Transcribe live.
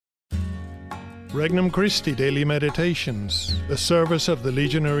Regnum Christi Daily Meditations, the service of the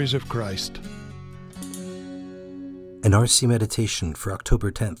Legionaries of Christ. An RC Meditation for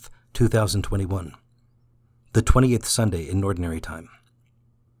October 10th, 2021. The 20th Sunday in Ordinary Time.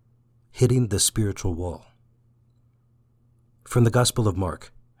 Hitting the Spiritual Wall. From the Gospel of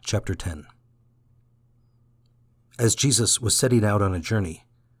Mark, chapter 10. As Jesus was setting out on a journey,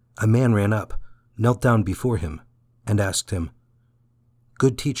 a man ran up, knelt down before him, and asked him,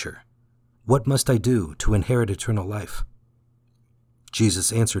 "Good teacher, what must I do to inherit eternal life?"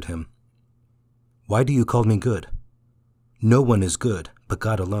 Jesus answered him, "Why do you call me good? No one is good but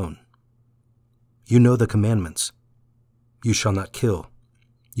God alone. You know the commandments. You shall not kill.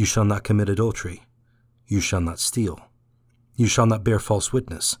 You shall not commit adultery. You shall not steal. You shall not bear false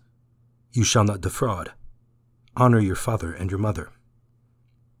witness. You shall not defraud. Honor your father and your mother."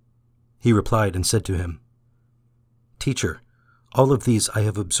 He replied and said to him, "Teacher, all of these I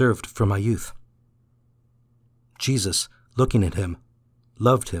have observed from my youth." Jesus, looking at him,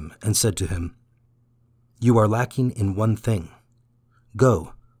 loved him and said to him, "You are lacking in one thing.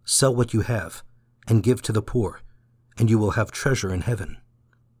 Go, sell what you have, and give to the poor, and you will have treasure in heaven.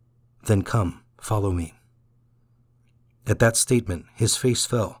 Then come, follow me." At that statement his face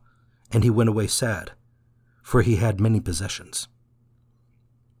fell, and he went away sad, for he had many possessions.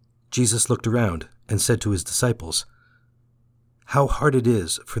 Jesus looked around and said to his disciples, "How hard it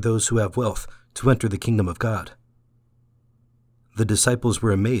is for those who have wealth to enter the kingdom of God." The disciples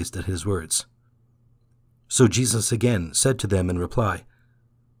were amazed at his words. So Jesus again said to them in reply,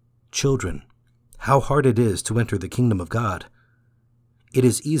 "Children, how hard it is to enter the kingdom of God. It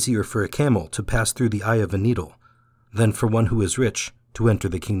is easier for a camel to pass through the eye of a needle than for one who is rich to enter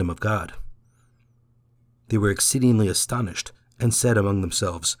the kingdom of God." They were exceedingly astonished and said among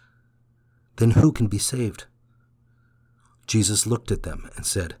themselves, "Then who can be saved?" Jesus looked at them and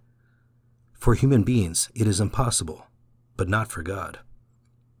said, "For human beings it is impossible, but not for God.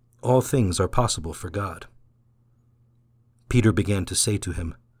 All things are possible for God." Peter began to say to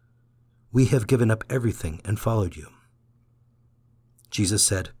him, "We have given up everything and followed you." Jesus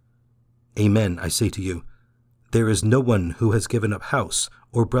said, "Amen, I say to you, there is no one who has given up house,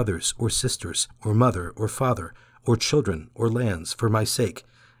 or brothers, or sisters, or mother, or father, or children, or lands for my sake,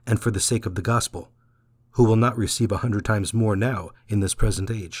 and for the sake of the gospel, who will not receive 100 times more now in this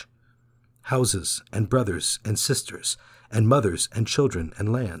present age, houses, and brothers, and sisters, and mothers, and children,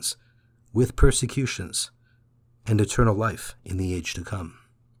 and lands, with persecutions, and eternal life in the age to come."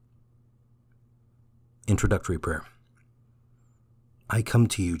 Introductory Prayer. I come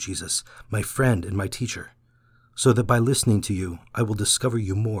to you, Jesus, my friend and my teacher, so that by listening to you I will discover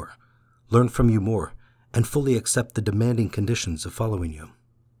you more, learn from you more, and fully accept the demanding conditions of following you.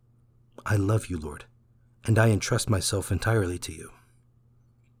 I love you, Lord, and I entrust myself entirely to you.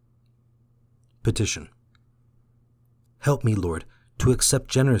 Petition. Help me, Lord, to accept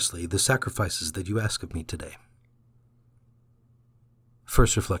generously the sacrifices that you ask of me today.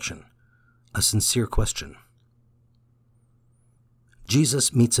 First reflection. A sincere question.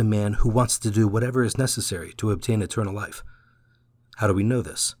 Jesus meets a man who wants to do whatever is necessary to obtain eternal life. How do we know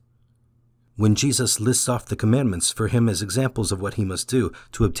this? When Jesus lists off the commandments for him as examples of what he must do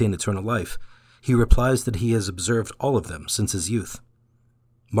to obtain eternal life, he replies that he has observed all of them since his youth.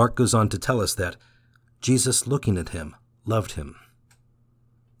 Mark goes on to tell us that Jesus, looking at him, loved him.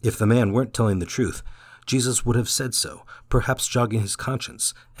 If the man weren't telling the truth, Jesus would have said so, perhaps jogging his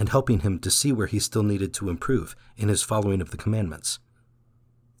conscience and helping him to see where he still needed to improve in his following of the commandments.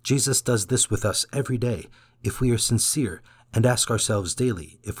 Jesus does this with us every day if we are sincere and ask ourselves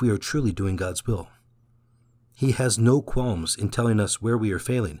daily if we are truly doing God's will. He has no qualms in telling us where we are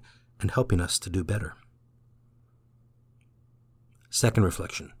failing and helping us to do better. Second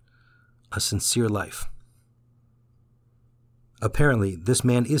reflection. A sincere life. Apparently, this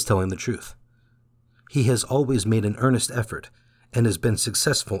man is telling the truth. He has always made an earnest effort and has been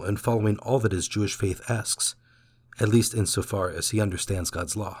successful in following all that his Jewish faith asks, at least insofar as he understands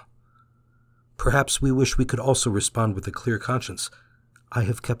God's law. Perhaps we wish we could also respond with a clear conscience, "I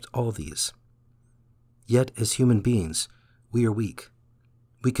have kept all these." Yet, as human beings, we are weak.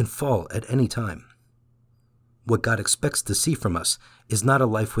 We can fall at any time. What God expects to see from us is not a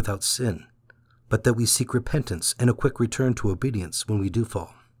life without sin, but that we seek repentance and a quick return to obedience when we do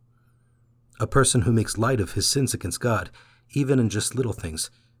fall. A person who makes light of his sins against God, even in just little things,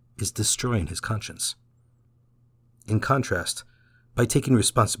 is destroying his conscience. In contrast, by taking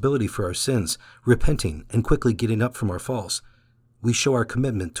responsibility for our sins, repenting, and quickly getting up from our falls, we show our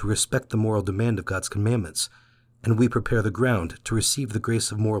commitment to respect the moral demand of God's commandments, and we prepare the ground to receive the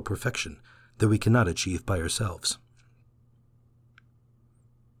grace of moral perfection that we cannot achieve by ourselves.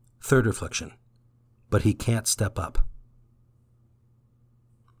 Third reflection, but he can't step up.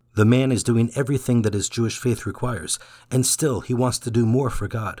 The man is doing everything that his Jewish faith requires, and still he wants to do more for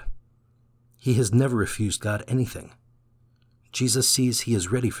God. He has never refused God anything. Jesus sees he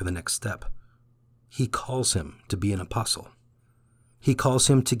is ready for the next step. He calls him to be an apostle. He calls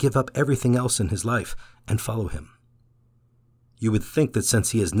him to give up everything else in his life and follow him. You would think that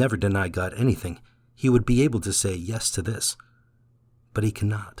since he has never denied God anything, he would be able to say yes to this. But he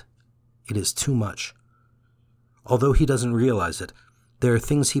cannot. It is too much. Although he doesn't realize it, there are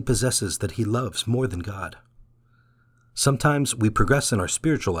things he possesses that he loves more than God. Sometimes we progress in our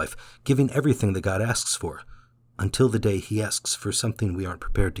spiritual life, giving everything that God asks for, until the day he asks for something we aren't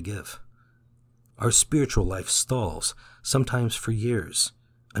prepared to give. Our spiritual life stalls, sometimes for years,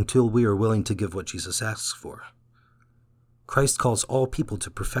 until we are willing to give what Jesus asks for. Christ calls all people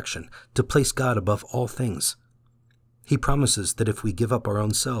to perfection, to place God above all things. He promises that if we give up our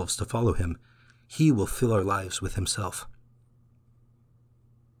own selves to follow him, he will fill our lives with himself.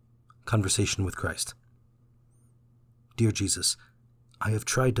 Conversation with Christ. Dear Jesus, I have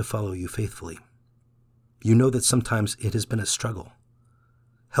tried to follow you faithfully. You know that sometimes it has been a struggle.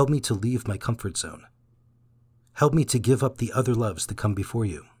 Help me to leave my comfort zone. Help me to give up the other loves that come before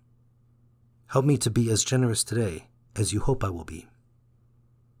you. Help me to be as generous today as you hope I will be.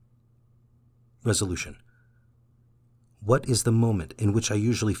 Resolution. What is the moment in which I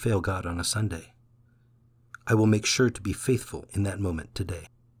usually fail God on a Sunday? I will make sure to be faithful in that moment today.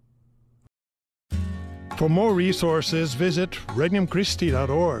 For more resources, visit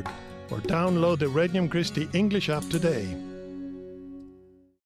regnumchristi.org or download the Regnum Christi English app today.